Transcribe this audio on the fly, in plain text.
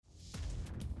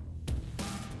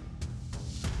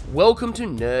Welcome to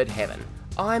Nerd Heaven.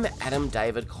 I'm Adam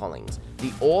David Collins,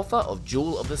 the author of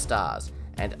Jewel of the Stars,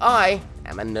 and I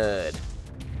am a nerd.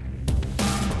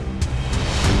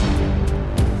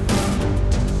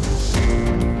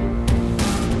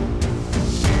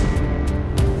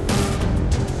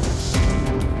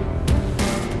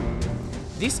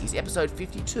 This is episode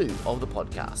 52 of the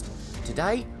podcast.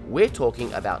 Today, we're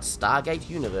talking about Stargate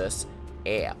Universe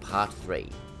Air Part 3.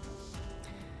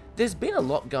 There's been a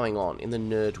lot going on in the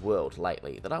nerd world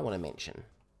lately that I want to mention.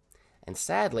 And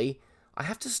sadly, I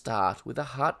have to start with the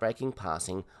heartbreaking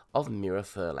passing of Mira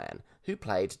Furlan, who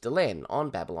played Delenn on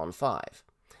Babylon 5,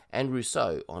 and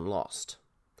Rousseau on Lost.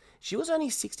 She was only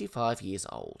 65 years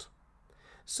old.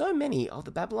 So many of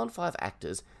the Babylon 5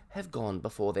 actors have gone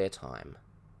before their time.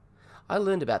 I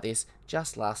learned about this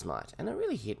just last night, and it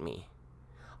really hit me.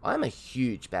 I'm a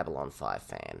huge Babylon 5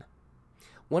 fan.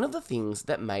 One of the things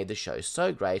that made the show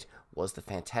so great was the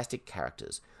fantastic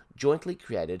characters, jointly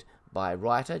created by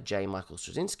writer J. Michael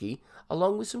Straczynski,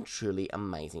 along with some truly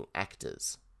amazing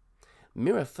actors.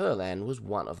 Mira Furlan was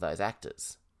one of those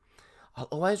actors. I'll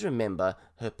always remember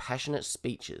her passionate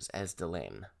speeches as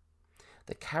Delenn.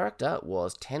 The character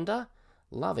was tender,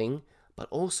 loving, but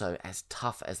also as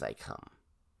tough as they come.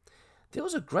 There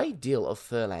was a great deal of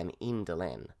Furlan in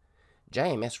Delenn.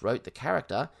 JMS wrote the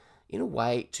character in a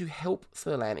way to help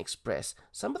Furlan express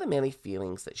some of the many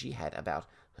feelings that she had about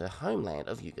her homeland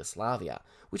of Yugoslavia,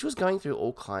 which was going through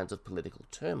all kinds of political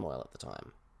turmoil at the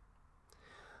time.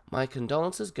 My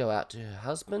condolences go out to her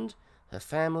husband, her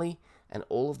family, and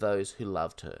all of those who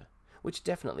loved her, which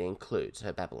definitely includes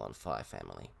her Babylon 5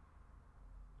 family.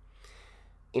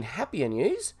 In happier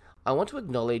news, I want to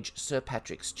acknowledge Sir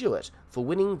Patrick Stewart for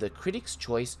winning the Critics'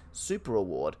 Choice Super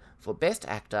Award for Best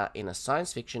Actor in a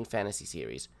Science Fiction Fantasy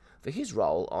Series for his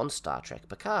role on Star Trek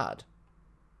Picard.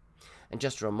 And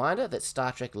just a reminder that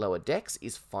Star Trek Lower Decks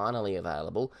is finally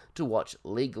available to watch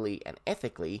legally and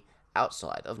ethically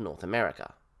outside of North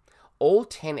America. All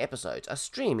 10 episodes are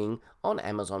streaming on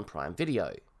Amazon Prime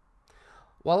Video.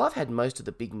 While I've had most of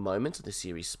the big moments of the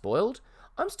series spoiled,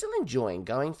 I'm still enjoying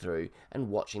going through and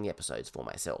watching the episodes for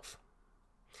myself.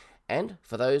 And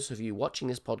for those of you watching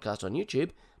this podcast on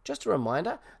YouTube, just a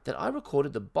reminder that I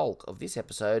recorded the bulk of this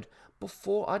episode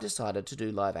before I decided to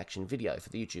do live action video for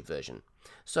the YouTube version,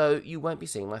 so you won't be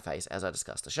seeing my face as I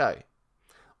discuss the show.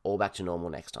 All back to normal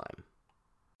next time.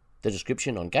 The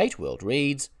description on Gateworld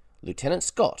reads, Lieutenant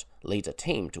Scott leads a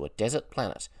team to a desert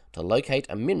planet to locate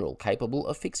a mineral capable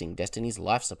of fixing Destiny's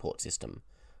life support system.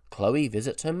 Chloe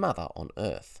visits her mother on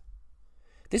Earth.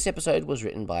 This episode was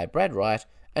written by Brad Wright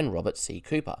and Robert C.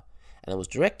 Cooper, and it was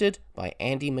directed by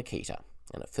Andy Makita,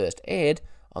 and it first aired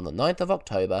on the 9th of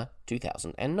October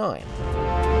 2009.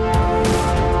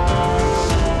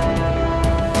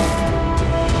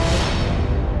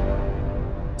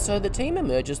 So the team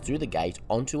emerges through the gate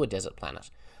onto a desert planet,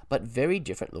 but very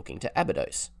different looking to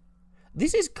Abydos.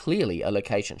 This is clearly a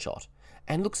location shot,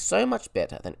 and looks so much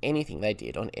better than anything they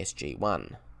did on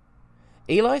SG-1.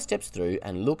 Eli steps through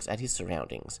and looks at his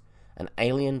surroundings, an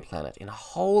alien planet in a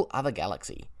whole other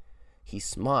galaxy. He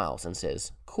smiles and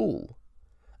says, "Cool."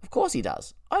 Of course he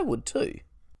does. I would too.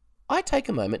 I take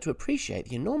a moment to appreciate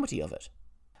the enormity of it,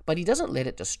 but he doesn't let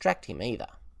it distract him either.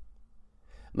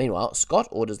 Meanwhile, Scott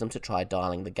orders them to try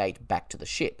dialing the gate back to the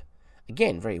ship.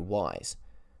 Again, very wise.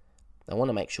 They want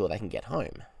to make sure they can get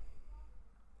home.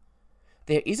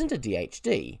 There isn't a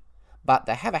DHD, but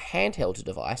they have a handheld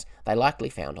device they likely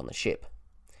found on the ship.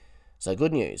 So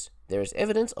good news, there is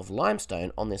evidence of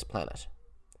limestone on this planet.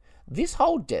 This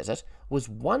whole desert was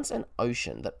once an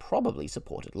ocean that probably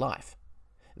supported life.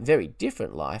 Very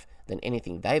different life than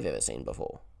anything they've ever seen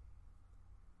before.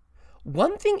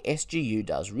 One thing SGU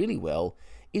does really well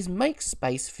is make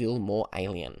space feel more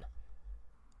alien.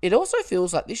 It also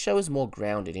feels like this show is more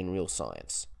grounded in real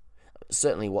science.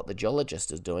 Certainly what the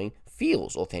geologist is doing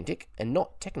feels authentic and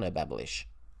not technobabblish.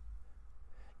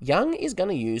 Young is going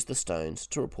to use the stones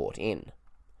to report in.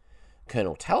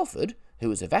 Colonel Talford, who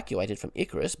was evacuated from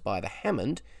Icarus by the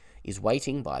Hammond, is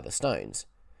waiting by the stones.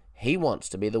 He wants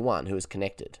to be the one who is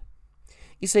connected.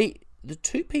 You see, the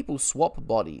two people swap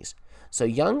bodies, so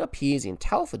Young appears in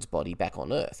Talford's body back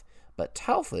on Earth, but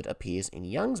Talford appears in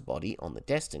Young's body on the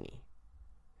Destiny.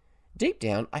 Deep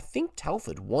down, I think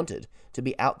Talford wanted to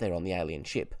be out there on the alien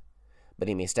ship, but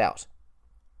he missed out.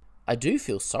 I do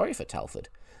feel sorry for Talford,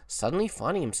 suddenly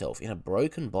finding himself in a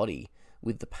broken body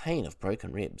with the pain of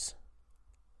broken ribs.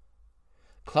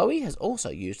 Chloe has also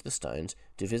used the stones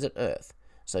to visit Earth,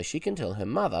 so she can tell her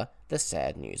mother the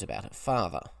sad news about her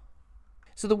father.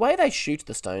 So the way they shoot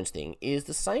the stones thing is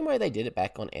the same way they did it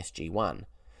back on SG-1.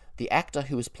 The actor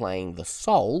who is playing the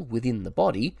soul within the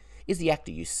body is the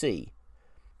actor you see,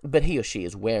 but he or she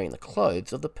is wearing the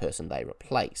clothes of the person they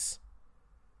replace.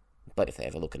 But if they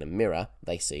ever look in a mirror,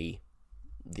 they see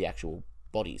the actual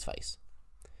body's face.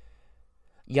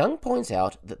 Young points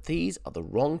out that these are the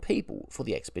wrong people for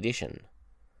the expedition.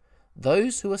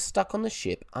 Those who are stuck on the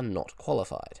ship are not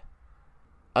qualified.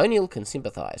 O'Neill can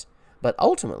sympathise, but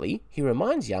ultimately he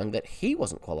reminds Young that he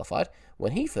wasn't qualified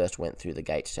when he first went through the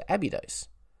gate to Abydos.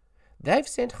 They've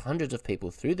sent hundreds of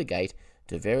people through the gate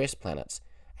to various planets,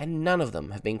 and none of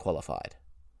them have been qualified.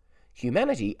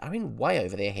 Humanity are in way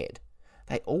over their head.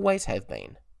 They always have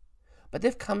been. But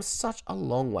they've come such a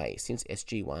long way since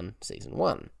SG-1 Season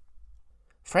 1.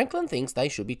 Franklin thinks they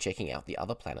should be checking out the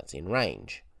other planets in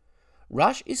range.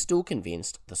 Rush is still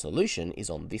convinced the solution is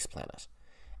on this planet,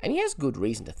 and he has good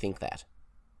reason to think that.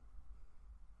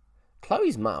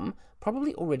 Chloe's mum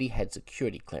probably already had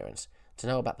security clearance to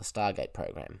know about the Stargate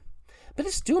program, but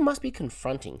it still must be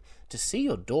confronting to see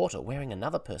your daughter wearing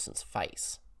another person's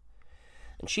face.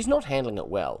 And she's not handling it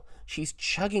well. She's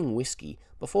chugging whiskey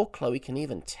before Chloe can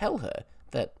even tell her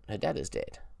that her dad is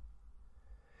dead.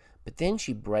 But then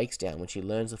she breaks down when she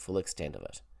learns the full extent of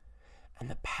it. And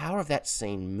the power of that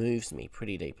scene moves me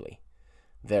pretty deeply.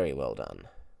 Very well done.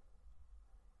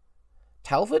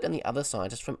 Talford and the other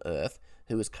scientist from Earth,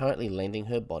 who is currently lending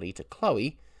her body to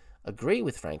Chloe, agree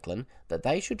with Franklin that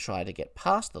they should try to get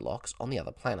past the locks on the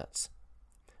other planets.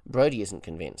 Brody isn't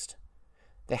convinced.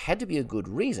 There had to be a good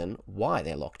reason why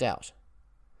they're locked out.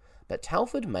 But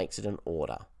Talford makes it an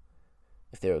order.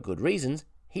 If there are good reasons,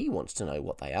 he wants to know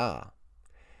what they are.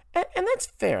 And that's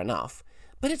fair enough,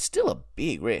 but it's still a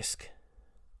big risk.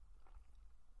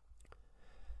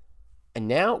 And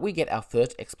now we get our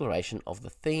first exploration of the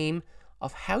theme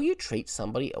of how you treat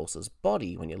somebody else's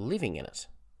body when you're living in it.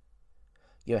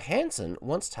 Johansson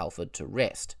wants Talford to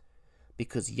rest,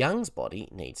 because Young's body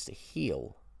needs to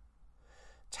heal.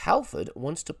 Talford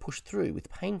wants to push through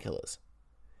with painkillers.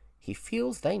 He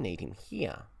feels they need him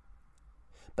here.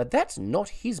 But that's not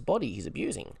his body he's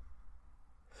abusing.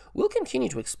 We'll continue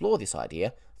to explore this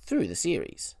idea through the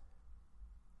series.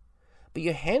 But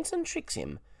Johansson tricks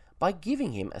him by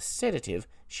giving him a sedative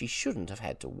she shouldn't have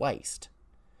had to waste,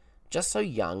 just so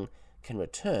Young can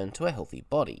return to a healthy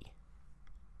body.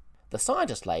 The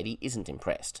scientist lady isn't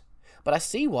impressed, but I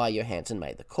see why Johansson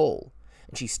made the call,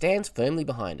 and she stands firmly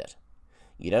behind it.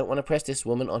 You don't want to press this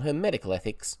woman on her medical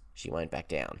ethics. She won't back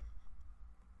down.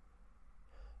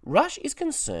 Rush is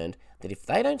concerned that if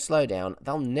they don't slow down,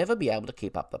 they'll never be able to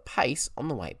keep up the pace on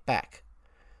the way back.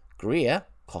 Greer,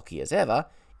 cocky as ever,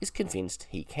 is convinced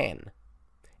he can.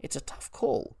 It's a tough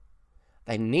call.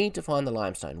 They need to find the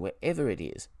limestone wherever it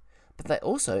is, but they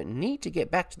also need to get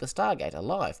back to the Stargate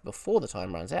alive before the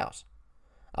time runs out.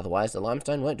 Otherwise, the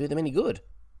limestone won't do them any good.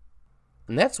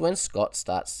 And that's when Scott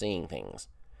starts seeing things.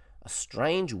 A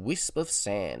strange wisp of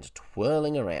sand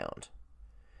twirling around.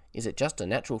 Is it just a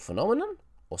natural phenomenon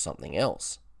or something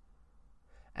else?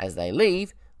 As they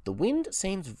leave, the wind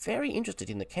seems very interested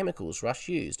in the chemicals Rush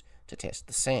used to test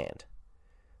the sand.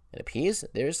 It appears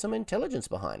there is some intelligence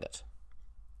behind it.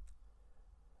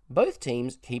 Both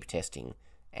teams keep testing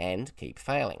and keep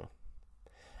failing.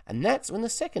 And that's when the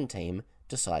second team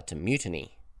decide to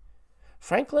mutiny.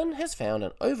 Franklin has found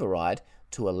an override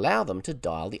to allow them to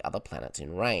dial the other planets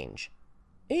in range.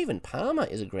 Even Palmer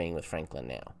is agreeing with Franklin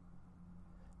now.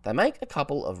 They make a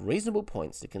couple of reasonable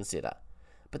points to consider,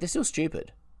 but they're still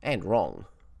stupid and wrong.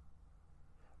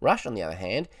 Rush, on the other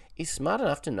hand, is smart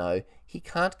enough to know he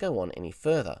can't go on any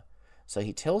further, so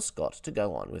he tells Scott to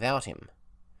go on without him.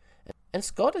 And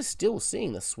Scott is still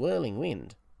seeing the swirling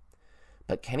wind.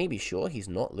 But can he be sure he's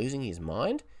not losing his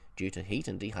mind due to heat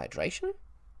and dehydration?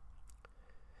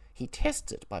 He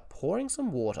tests it by pouring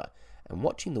some water and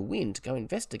watching the wind go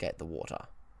investigate the water.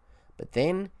 But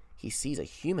then he sees a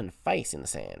human face in the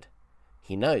sand.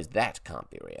 He knows that can't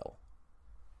be real.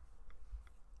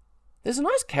 There's a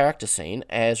nice character scene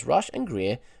as Rush and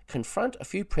Greer confront a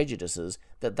few prejudices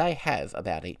that they have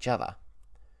about each other.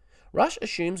 Rush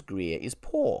assumes Greer is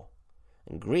poor,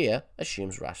 and Greer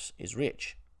assumes Rush is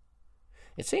rich.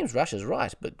 It seems Rush is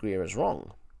right, but Greer is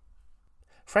wrong.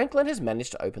 Franklin has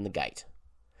managed to open the gate.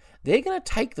 They're going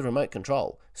to take the remote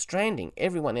control, stranding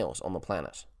everyone else on the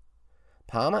planet.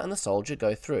 Palmer and the soldier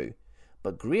go through,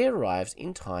 but Greer arrives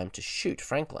in time to shoot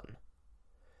Franklin.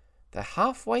 They're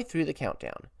halfway through the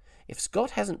countdown. If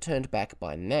Scott hasn't turned back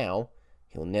by now,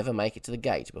 he'll never make it to the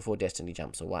gate before Destiny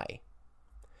jumps away.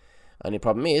 Only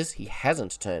problem is, he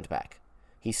hasn't turned back.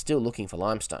 He's still looking for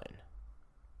limestone.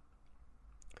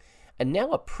 And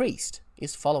now a priest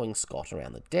is following Scott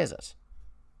around the desert.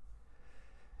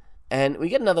 And we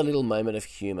get another little moment of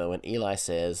humour when Eli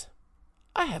says,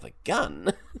 "I have a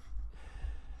gun."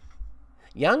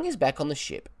 Young is back on the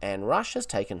ship, and Rush has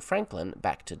taken Franklin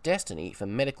back to Destiny for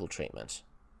medical treatment.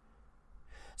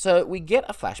 So we get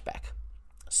a flashback.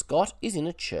 Scott is in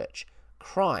a church,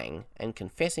 crying and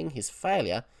confessing his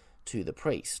failure to the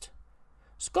priest.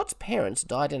 Scott's parents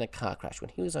died in a car crash when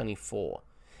he was only 4,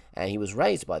 and he was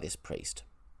raised by this priest,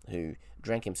 who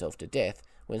drank himself to death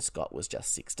when Scott was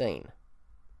just 16.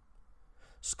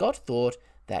 Scott thought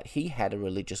that he had a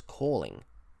religious calling,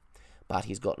 but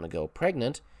he's gotten a girl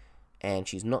pregnant, and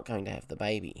she's not going to have the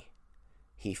baby.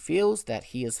 He feels that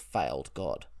he has failed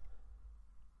God.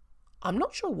 I'm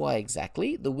not sure why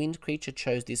exactly the wind creature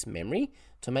chose this memory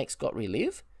to make Scott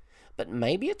relive, but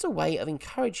maybe it's a way of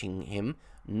encouraging him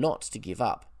not to give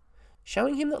up,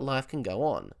 showing him that life can go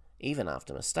on, even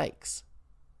after mistakes.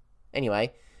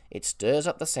 Anyway, it stirs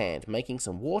up the sand, making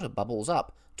some water bubbles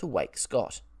up to wake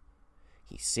Scott.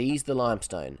 He sees the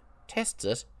limestone, tests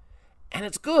it, and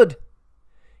it's good!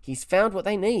 He's found what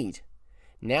they need.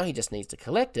 Now he just needs to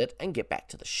collect it and get back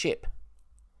to the ship.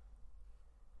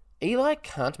 Eli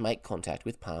can't make contact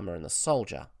with Palmer and the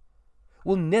soldier.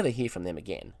 We'll never hear from them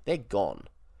again. They're gone.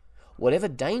 Whatever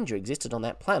danger existed on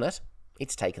that planet,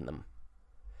 it's taken them.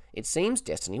 It seems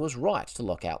Destiny was right to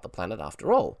lock out the planet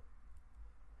after all.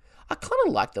 I kind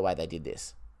of like the way they did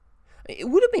this. It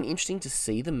would have been interesting to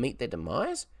see them meet their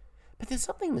demise, but there's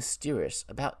something mysterious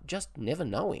about just never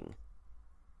knowing.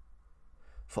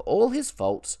 For all his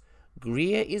faults,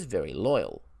 Greer is very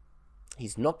loyal.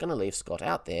 He's not going to leave Scott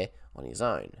out there on his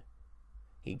own.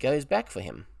 He goes back for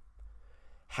him.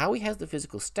 How he has the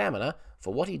physical stamina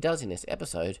for what he does in this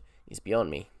episode is beyond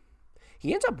me.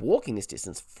 He ends up walking this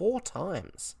distance 4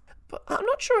 times. But I'm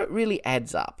not sure it really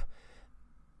adds up.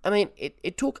 I mean,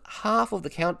 it took half of the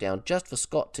countdown just for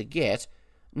Scott to get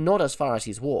not as far as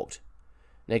he's walked.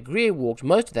 Now, Greer walked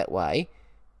most of that way,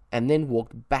 and then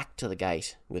walked back to the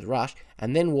gate with Rush,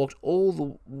 and then walked all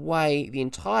the way, the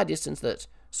entire distance that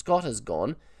Scott has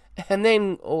gone, and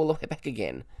then all the way back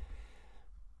again.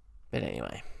 But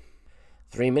anyway,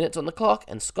 3 minutes on the clock,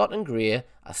 and Scott and Greer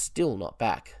are still not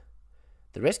back.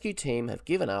 The rescue team have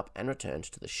given up and returned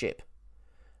to the ship.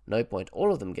 No point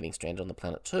all of them getting stranded on the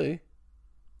planet too.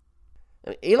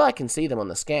 Eli can see them on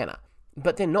the scanner,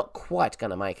 but they're not quite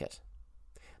going to make it.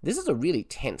 This is a really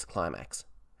tense climax.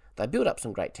 They build up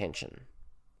some great tension.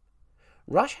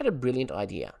 Rush had a brilliant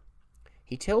idea.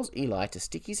 He tells Eli to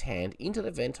stick his hand into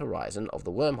the vent horizon of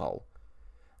the wormhole.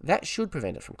 That should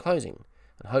prevent it from closing,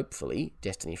 and hopefully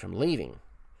Destiny from leaving.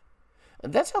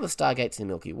 And that's how the stargates in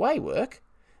the Milky Way work,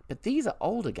 but these are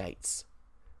older gates.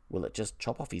 Will it just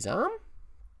chop off his arm?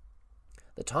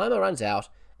 The timer runs out,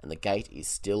 and the gate is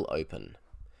still open.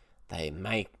 They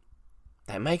make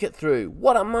it through.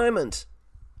 What a moment!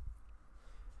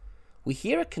 We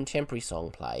hear a contemporary song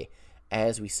play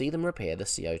as we see them repair the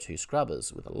CO2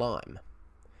 scrubbers with a lime.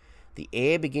 The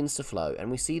air begins to flow, and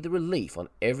we see the relief on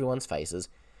everyone's faces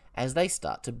as they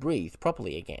start to breathe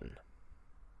properly again.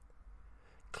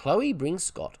 Chloe brings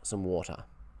Scott some water.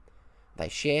 They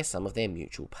share some of their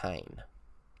mutual pain.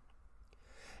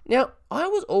 Now, I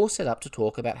was all set up to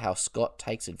talk about how Scott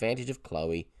takes advantage of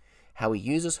Chloe, how he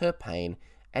uses her pain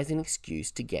as an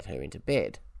excuse to get her into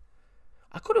bed.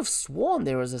 I could have sworn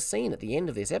there was a scene at the end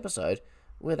of this episode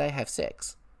where they have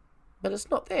sex, but it's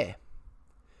not there.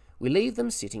 We leave them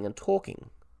sitting and talking.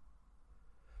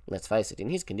 Let's face it, in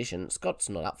his condition, Scott's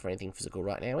not up for anything physical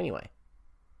right now anyway.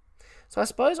 So I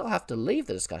suppose I'll have to leave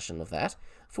the discussion of that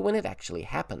for when it actually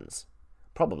happens,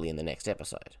 probably in the next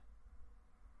episode.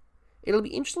 It'll be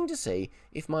interesting to see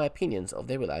if my opinions of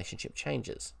their relationship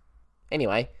changes.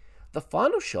 Anyway, the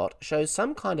final shot shows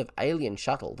some kind of alien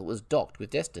shuttle that was docked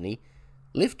with Destiny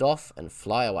lift off and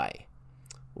fly away.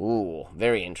 Ooh,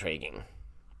 very intriguing.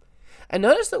 And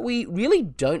notice that we really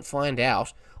don't find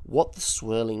out what the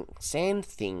swirling sand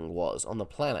thing was on the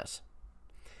planet.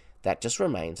 That just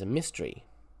remains a mystery.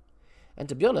 And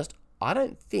to be honest, I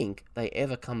don't think they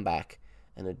ever come back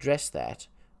and address that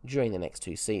during the next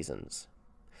 2 seasons.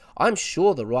 I'm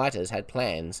sure the writers had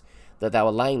plans that they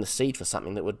were laying the seed for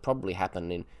something that would probably happen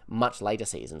in much later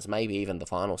seasons, maybe even the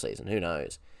final season, who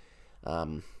knows.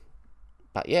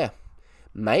 But yeah,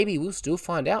 maybe we'll still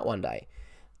find out one day.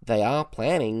 They are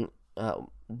planning...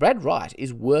 Brad Wright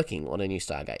is working on a new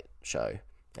Stargate show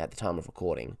at the time of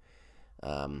recording.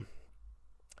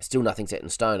 Still nothing set in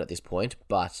stone at this point,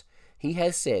 but he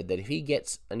has said that if he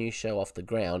gets a new show off the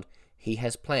ground, he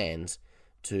has plans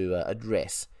to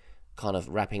address kind of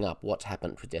wrapping up what's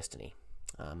happened with Destiny,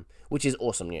 which is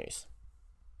awesome news.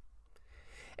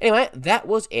 Anyway, that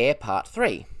was Air Part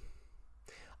 3.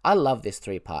 I love this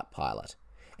 3-part pilot.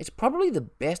 It's probably the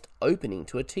best opening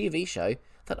to a TV show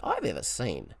that I've ever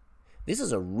seen. This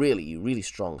is a really, really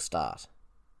strong start.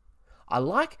 I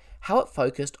like how it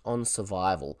focused on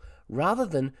survival rather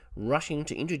than rushing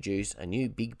to introduce a new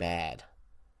big bad.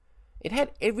 It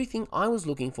had everything I was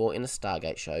looking for in a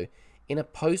Stargate show in a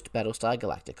post-Battlestar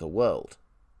Galactica world.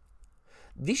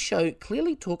 This show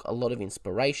clearly took a lot of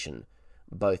inspiration,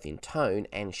 both in tone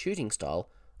and shooting style,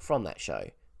 from that show,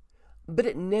 but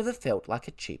it never felt like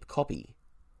a cheap copy.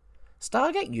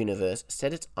 Stargate Universe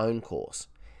set its own course,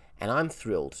 and I'm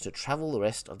thrilled to travel the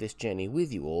rest of this journey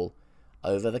with you all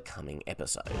over the coming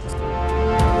episodes.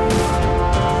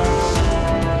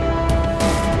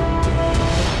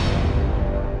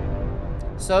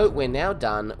 So we're now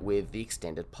done with the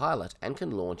extended pilot and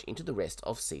can launch into the rest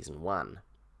of Season 1.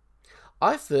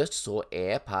 I first saw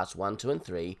Air Parts 1, 2 and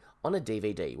 3 on a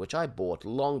DVD, which I bought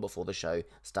long before the show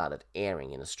started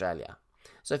airing in Australia.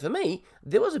 So for me,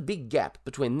 there was a big gap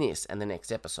between this and the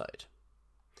next episode.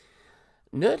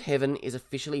 Nerd Heaven is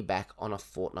officially back on a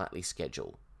fortnightly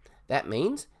schedule. That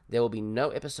means there will be no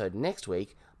episode next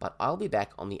week, but I'll be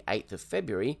back on the 8th of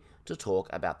February to talk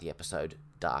about the episode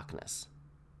Darkness.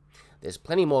 There's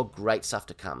plenty more great stuff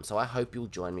to come, so I hope you'll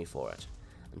join me for it.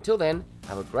 Until then,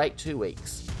 have a great 2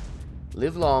 weeks.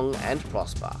 Live long and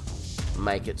prosper.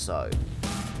 Make it so.